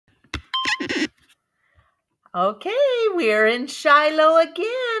Okay, we're in Shiloh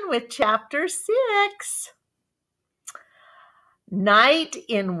again with chapter 6. Night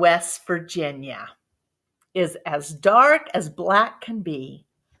in West Virginia is as dark as black can be.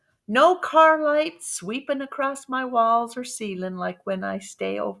 No car lights sweeping across my walls or ceiling like when I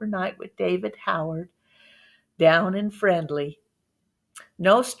stay overnight with David Howard down in Friendly.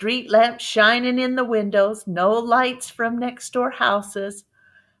 No street lamps shining in the windows, no lights from next door houses.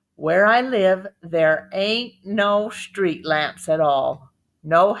 Where I live, there ain't no street lamps at all.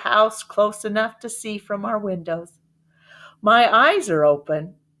 No house close enough to see from our windows. My eyes are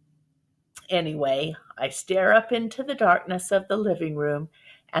open. Anyway, I stare up into the darkness of the living room,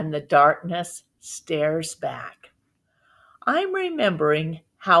 and the darkness stares back. I'm remembering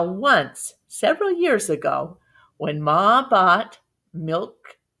how once, several years ago, when Ma bought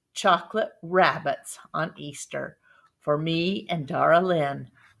milk chocolate rabbits on Easter for me and Dara Lynn,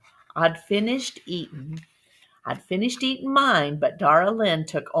 I'd finished eating mine, but Dara Lynn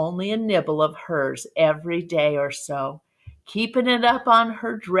took only a nibble of hers every day or so, keeping it up on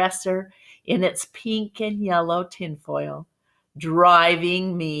her dresser in its pink and yellow tinfoil,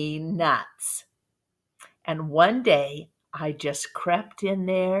 driving me nuts. And one day I just crept in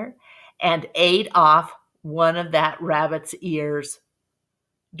there and ate off one of that rabbit's ears.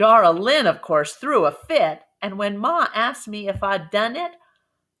 Dara Lynn, of course, threw a fit, and when Ma asked me if I'd done it,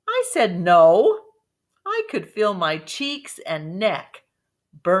 I said no. I could feel my cheeks and neck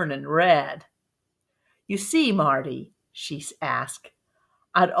burning red. You see, Marty, she asked.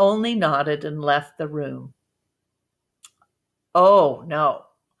 I'd only nodded and left the room. Oh, no.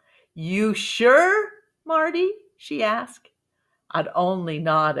 You sure, Marty? She asked. I'd only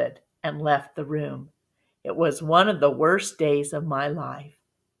nodded and left the room. It was one of the worst days of my life.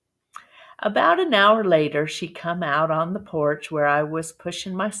 About an hour later, she come out on the porch where I was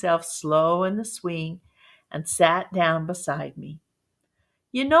pushing myself slow in the swing and sat down beside me.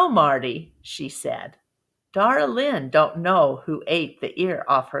 You know, Marty, she said, Dara Lynn don't know who ate the ear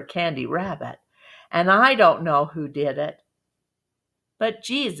off her candy rabbit, and I don't know who did it. But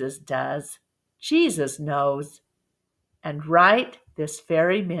Jesus does. Jesus knows. And right this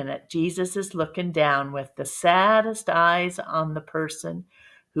very minute, Jesus is looking down with the saddest eyes on the person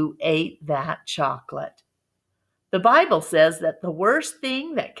who ate that chocolate. The Bible says that the worst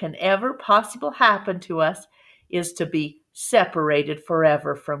thing that can ever possibly happen to us is to be separated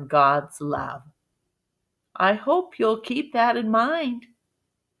forever from God's love. I hope you'll keep that in mind.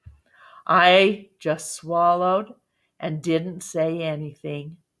 I just swallowed and didn't say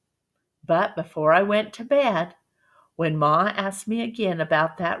anything. But before I went to bed, when Ma asked me again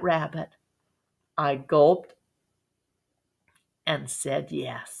about that rabbit, I gulped and said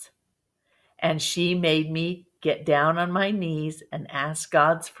yes. And she made me get down on my knees and ask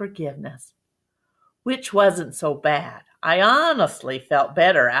God's forgiveness, which wasn't so bad. I honestly felt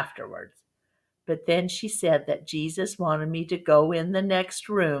better afterwards. But then she said that Jesus wanted me to go in the next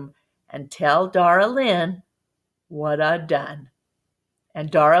room and tell Dara Lynn what I'd done. And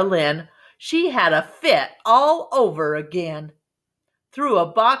Dara Lynn, she had a fit all over again, threw a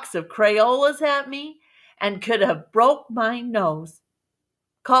box of Crayolas at me and could have broke my nose,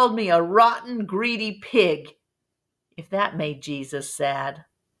 called me a rotten, greedy pig. If that made Jesus sad,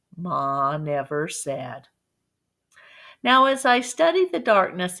 Ma never said. Now, as I study the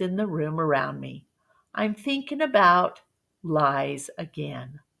darkness in the room around me, I'm thinking about lies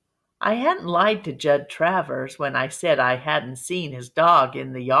again. I hadn't lied to Judd Travers when I said I hadn't seen his dog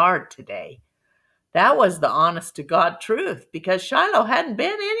in the yard today. That was the honest-to-God truth, because Shiloh hadn't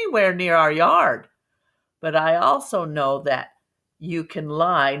been anywhere near our yard. But I also know that you can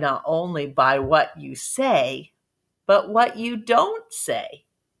lie not only by what you say, but what you don't say.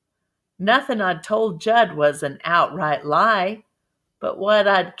 Nothing I'd told Judd was an outright lie, but what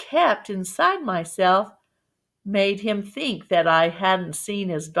I'd kept inside myself made him think that I hadn't seen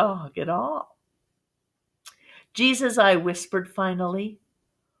his dog at all. Jesus, I whispered finally,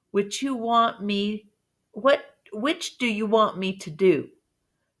 which do you want me to do?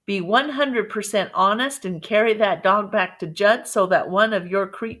 Be 100% honest and carry that dog back to Judd so that one of your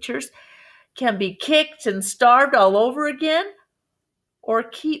creatures can be kicked and starved all over again? Or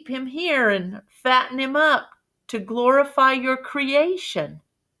keep him here and fatten him up to glorify your creation?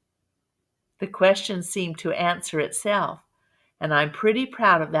 The question seemed to answer itself, and I'm pretty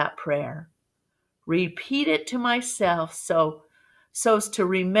proud of that prayer. Repeat it to myself so's to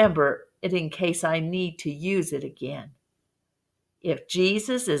remember it in case I need to use it again. If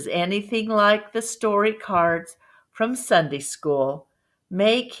Jesus is anything like the story cards from Sunday school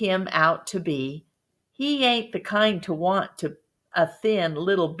make him out to be, he ain't the kind to want a thin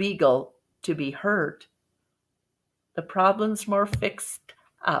little beagle to be hurt. The problem's more fixed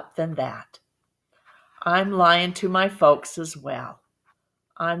up than that. I'm lying to my folks as well.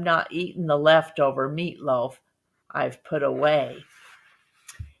 I'm not eating the leftover meatloaf I've put away.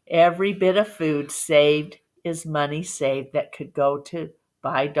 Every bit of food saved is money saved that could go to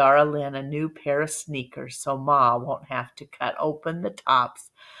buy Darlene a new pair of sneakers so Ma won't have to cut open the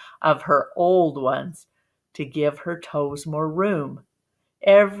tops of her old ones to give her toes more room.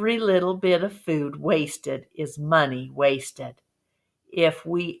 Every little bit of food wasted is money wasted. If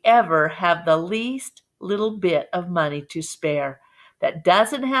we ever have the least little bit of money to spare that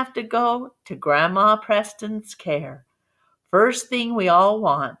doesn't have to go to Grandma Preston's care, first thing we all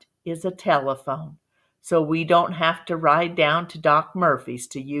want is a telephone, so we don't have to ride down to Doc Murphy's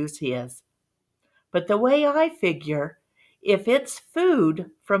to use his. But the way I figure, if it's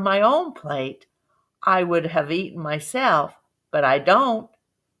food from my own plate, I would have eaten myself, but I don't.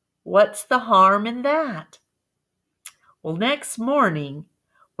 What's the harm in that? Well, next morning,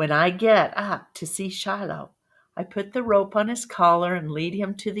 when I get up to see Shiloh, I put the rope on his collar and lead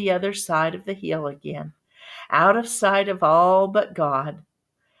him to the other side of the hill again, out of sight of all but God.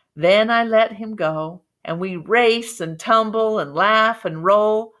 Then I let him go, and we race and tumble and laugh and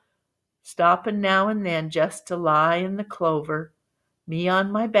roll, stopping now and then just to lie in the clover, me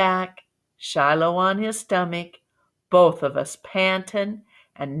on my back, Shiloh on his stomach, both of us panting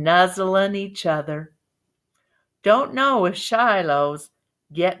and nuzzling each other. Don't know if Shiloh's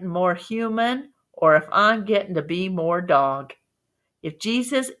getting more human or if I'm getting to be more dog. If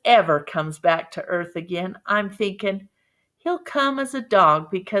Jesus ever comes back to earth again, I'm thinking he'll come as a dog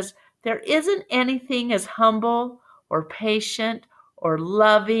because there isn't anything as humble or patient or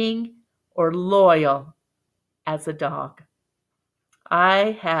loving or loyal as a dog.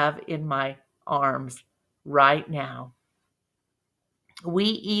 I have in my arms right now. We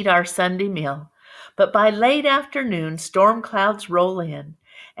eat our Sunday meal, but by late afternoon, storm clouds roll in,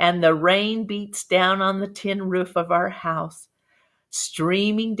 and the rain beats down on the tin roof of our house,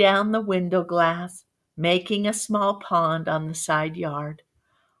 streaming down the window glass, making a small pond on the side yard.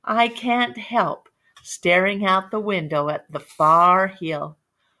 I can't help staring out the window at the far hill.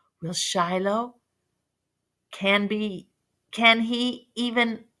 Will Shiloh, can he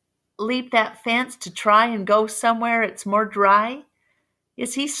even leap that fence to try and go somewhere it's more dry?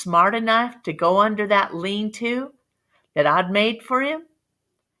 Is he smart enough to go under that lean-to that I'd made for him?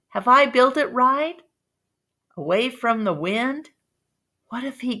 Have I built it right? Away from the wind? What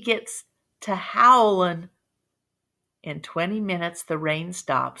if he gets to howling? In 20 minutes the rain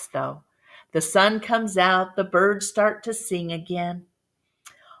stops, though. The sun comes out, the birds start to sing again.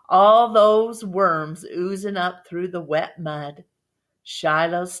 All those worms oozing up through the wet mud.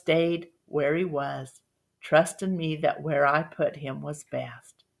 Shiloh stayed where he was, trusting me that where I put him was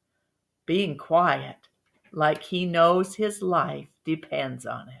best. Being quiet, like he knows his life depends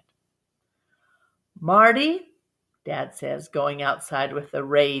on it. Marty, Dad says, going outside with a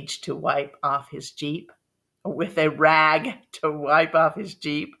rag to wipe off his Jeep.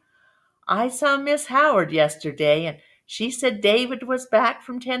 I saw Miss Howard yesterday, and she said David was back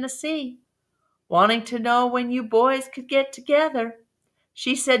from Tennessee, wanting to know when you boys could get together.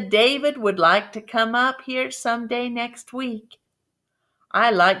 She said David would like to come up here someday next week.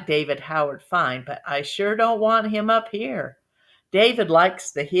 I like David Howard fine, but I sure don't want him up here. David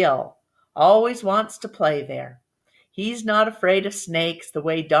likes the hill, always wants to play there. He's not afraid of snakes the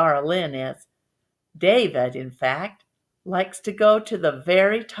way Darlene is. David, in fact, likes to go to the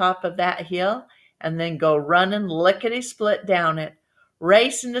very top of that hill and then go running lickety-split down it,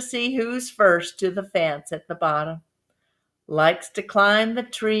 racing to see who's first to the fence at the bottom. Likes to climb the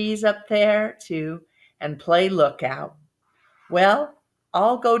trees up there, too, and play lookout. Well,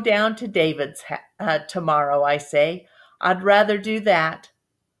 I'll go down to David's tomorrow, I say. I'd rather do that.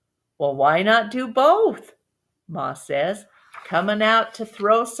 Well, why not do both? Ma says, coming out to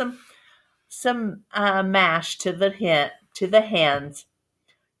throw some mash to the hens.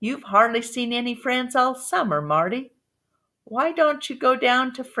 You've hardly seen any friends all summer, Marty. Why don't you go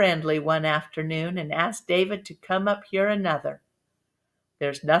down to Friendly one afternoon and ask David to come up here another?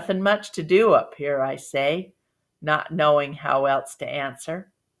 There's nothing much to do up here, I say, not knowing how else to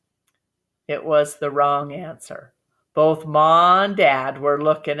answer. It was the wrong answer. Both Ma and Dad were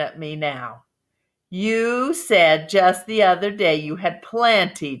looking at me now. You said just the other day you had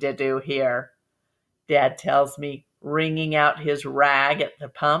plenty to do here, Dad tells me, wringing out his rag at the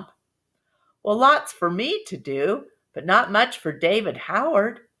pump. Well, lots for me to do, but not much for David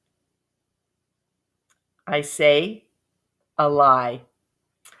Howard. I say, a lie.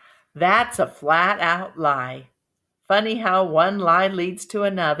 That's a flat-out lie. Funny how one lie leads to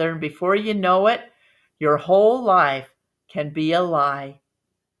another, and before you know it, Your whole life can be a lie.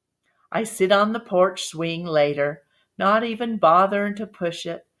 I sit on the porch swing later, not even bothering to push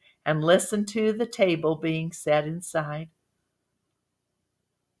it, and listen to the table being set inside.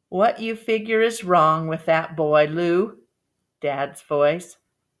 What you figure is wrong with that boy, Lou? Dad's voice.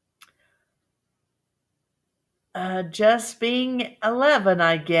 Just being 11,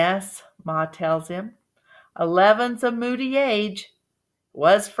 I guess, Ma tells him. 11's a moody age.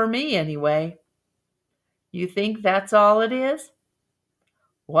 Was for me, anyway. You think that's all it is?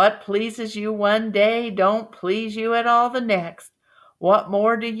 What pleases you one day don't please you at all the next. What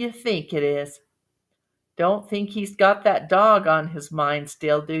more do you think it is? Don't think he's got that dog on his mind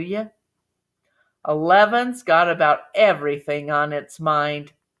still, do you? 11's got about everything on its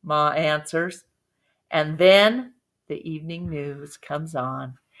mind, Ma answers. And then the evening news comes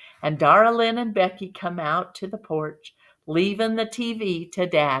on, and Darlene and Becky come out to the porch, leaving the TV to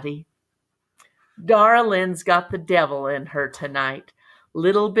Daddy. Darlene's got the devil in her tonight,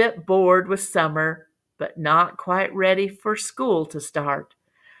 little bit bored with summer, but not quite ready for school to start.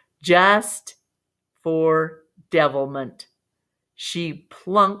 Just for devilment. She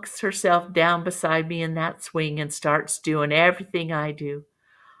plunks herself down beside me in that swing and starts doing everything I do.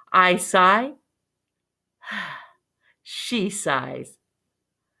 I sigh. She sighs.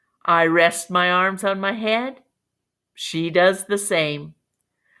 I rest my arms on my head. She does the same.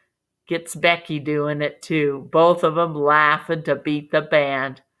 Gets Becky doing it too, both of them laughing to beat the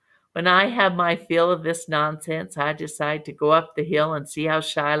band. When I have my fill of this nonsense, I decide to go up the hill and see how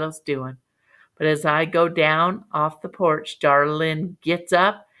Shiloh's doing. But as I go down off the porch, Darlene gets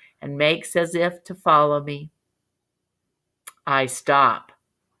up and makes as if to follow me. I stop.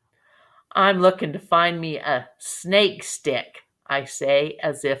 I'm looking to find me a snake stick, I say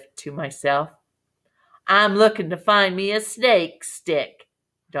as if to myself. I'm looking to find me a snake stick,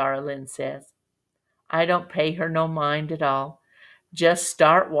 Darlene says. I don't pay her no mind at all. Just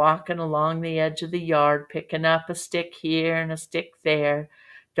start walking along the edge of the yard, picking up a stick here and a stick there,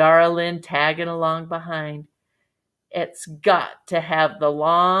 Darlene tagging along behind. It's got to have the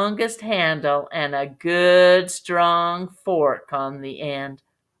longest handle and a good strong fork on the end,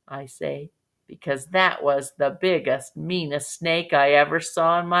 I say, because that was the biggest, meanest snake I ever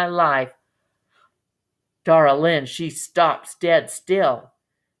saw in my life. Darlene, she stops dead still.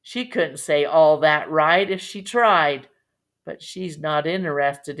 She couldn't say all that right if she tried, but she's not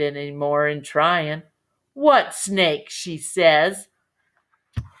interested anymore in trying. What snake? She says.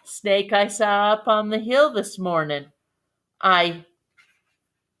 Snake I saw up on the hill this morning. I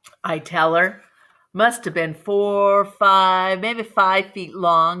tell her. Must have been 4, 5, maybe 5 feet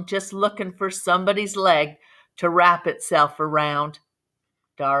long, just looking for somebody's leg to wrap itself around.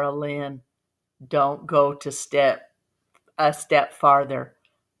 Darlene, don't go a step farther.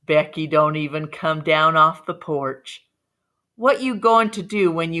 Becky don't even come down off the porch. What you going to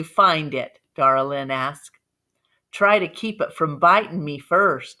do when you find it? Darlene asked. Try to keep it from biting me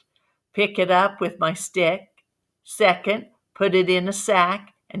first. Pick it up with my stick. Second, put it in a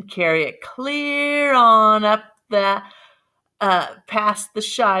sack and carry it clear on up past the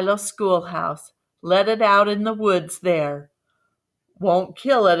Shiloh schoolhouse. Let it out in the woods there. Won't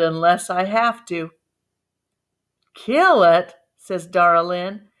kill it unless I have to. Kill it? Says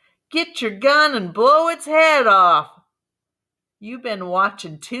Darlene. Get your gun and blow its head off. You've been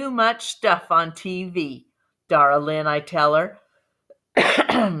watching too much stuff on TV, Darlene, I tell her.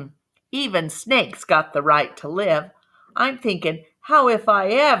 Even snakes got the right to live. I'm thinking, how if I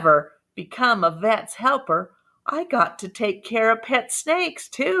ever become a vet's helper, I got to take care of pet snakes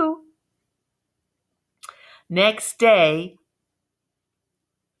too. Next day,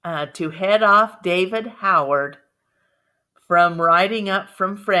 to head off David Howard from riding up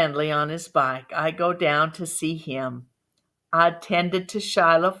from Friendly on his bike, I go down to see him. I tended to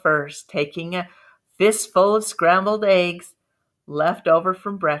Shiloh first, taking a fistful of scrambled eggs left over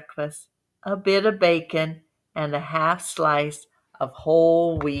from breakfast, a bit of bacon, and a half slice of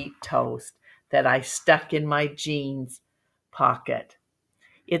whole wheat toast that I stuck in my jeans pocket.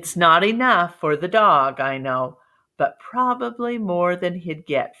 It's not enough for the dog, I know, but probably more than he'd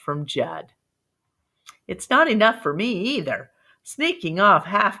get from Judd. It's not enough for me either. Sneaking off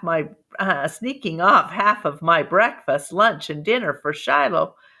half of my breakfast, lunch, and dinner for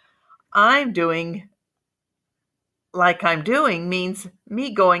Shiloh, I'm doing means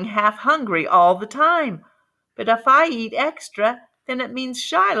me going half hungry all the time. But if I eat extra, then it means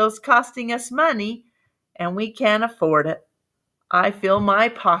Shiloh's costing us money, and we can't afford it. I fill my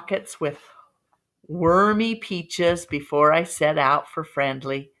pockets with wormy peaches before I set out for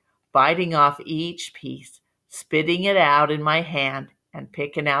Friendly, biting off each piece, spitting it out in my hand. and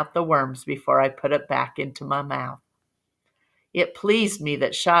picking out the worms before I put it back into my mouth. It pleased me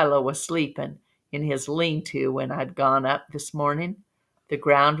that Shiloh was sleeping in his lean-to when I'd gone up this morning. The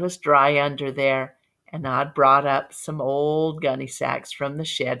ground was dry under there, and I'd brought up some old gunny sacks from the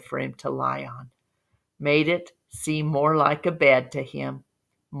shed for him to lie on. Made it seem more like a bed to him,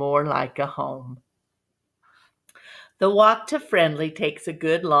 more like a home. The walk to Friendly takes a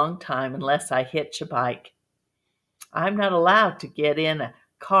good long time unless I hitch a bike. I'm not allowed to get in a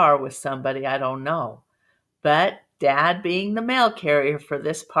car with somebody I don't know. But Dad being the mail carrier for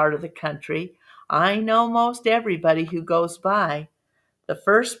this part of the country, I know most everybody who goes by. The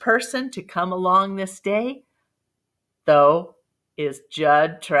first person to come along this day, though, is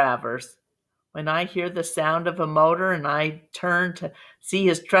Judd Travers. When I hear the sound of a motor and I turn to see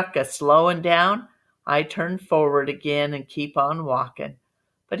his truck a-slowing down, I turn forward again and keep on walking.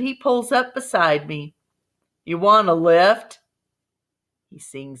 But he pulls up beside me. "You want a lift?" he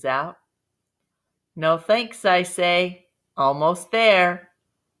sings out. "No thanks," I say. "Almost there."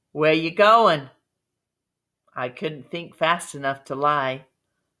 "Where you going?" I couldn't think fast enough to lie.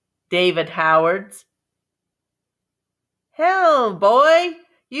 "David Howard's." "Hell, boy,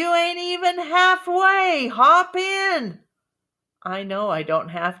 you ain't even halfway. Hop in." I know I don't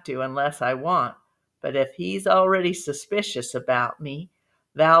have to unless I want, but if he's already suspicious about me,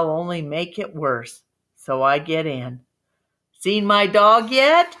 that'll only make it worse. So I get in. "Seen my dog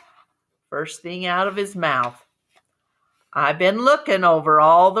yet?" First thing out of his mouth. "I've been looking over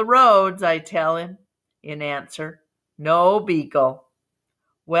all the roads," I tell him. In answer, "No beagle."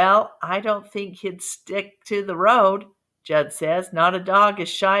 "Well, I don't think he'd stick to the road," Judd says. "Not a dog as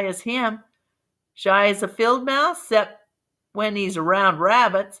shy as him. Shy as a field mouse, except when he's around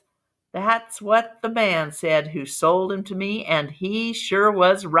rabbits. That's what the man said who sold him to me, and he sure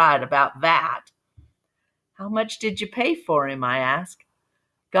was right about that." "How much did you pay for him?" I ask.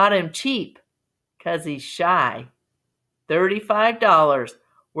 "Got him cheap, 'cause he's shy. $35,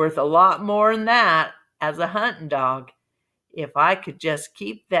 worth a lot more'n that as a hunting dog. If I could just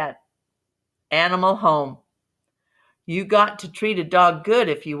keep that animal home." "You got to treat a dog good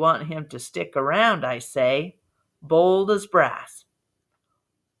if you want him to stick around," I say, bold as brass.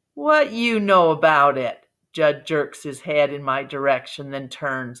 "What you know about it?" Judd jerks his head in my direction, then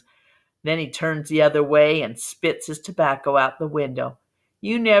turns. Then he turns the other way and spits his tobacco out the window.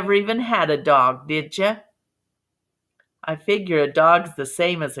 "You never even had a dog, did you?" "I figure a dog's the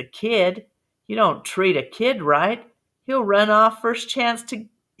same as a kid. You don't treat a kid right, he'll run off first chance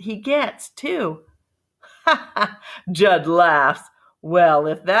he gets, too." "Ha ha!" Judd laughs. "Well,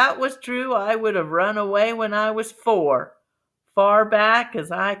 if that was true, I would have run away when I was 4. Far back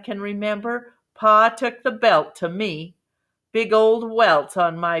as I can remember, Pa took the belt to me. Big old welts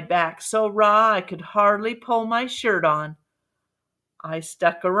on my back, so raw I could hardly pull my shirt on. I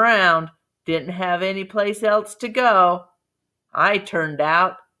stuck around, didn't have any place else to go. I turned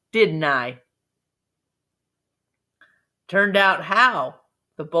out, didn't I?" "Turned out how?"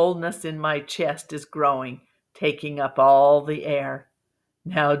 The boldness in my chest is growing, taking up all the air.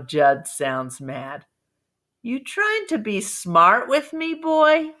 Now Judd sounds mad. "You trying to be smart with me,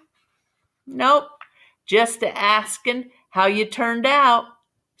 boy?" "Nope, just asking how you turned out.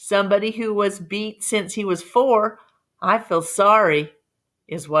 Somebody who was beat since he was 4. I feel sorry,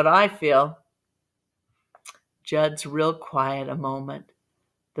 is what I feel." Judd's real quiet a moment.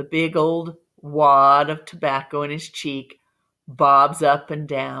 The big old wad of tobacco in his cheek bobs up and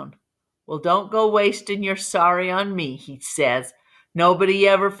down. "Well, don't go wasting your sorry on me," he says. "Nobody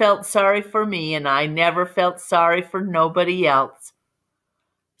ever felt sorry for me, and I never felt sorry for nobody else.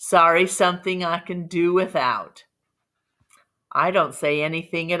 Sorry's something I can do without." I don't say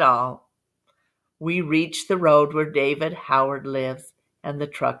anything at all. We reach the road where David Howard lives, and the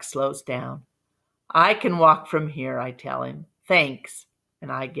truck slows down. "I can walk from here," I tell him. "Thanks,"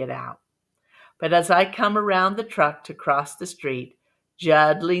 and I get out. But as I come around the truck to cross the street,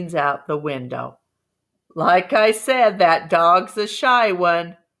 Judd leans out the window. "Like I said, that dog's a shy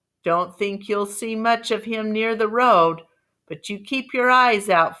one. Don't think you'll see much of him near the road, but you keep your eyes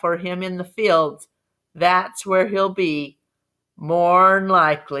out for him in the fields. That's where he'll be, more'n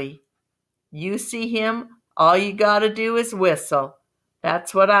likely. You see him, all you gotta do is whistle.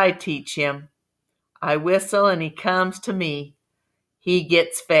 That's what I teach him. I whistle and he comes to me. He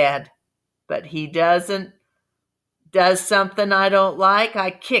gets fed. But he does something I don't like,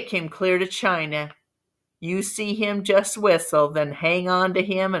 I kick him clear to China. You see him just whistle, then hang on to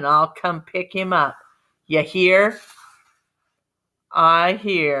him and I'll come pick him up. You hear?" "I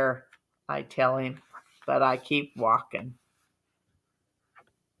hear," I tell him, but I keep walking.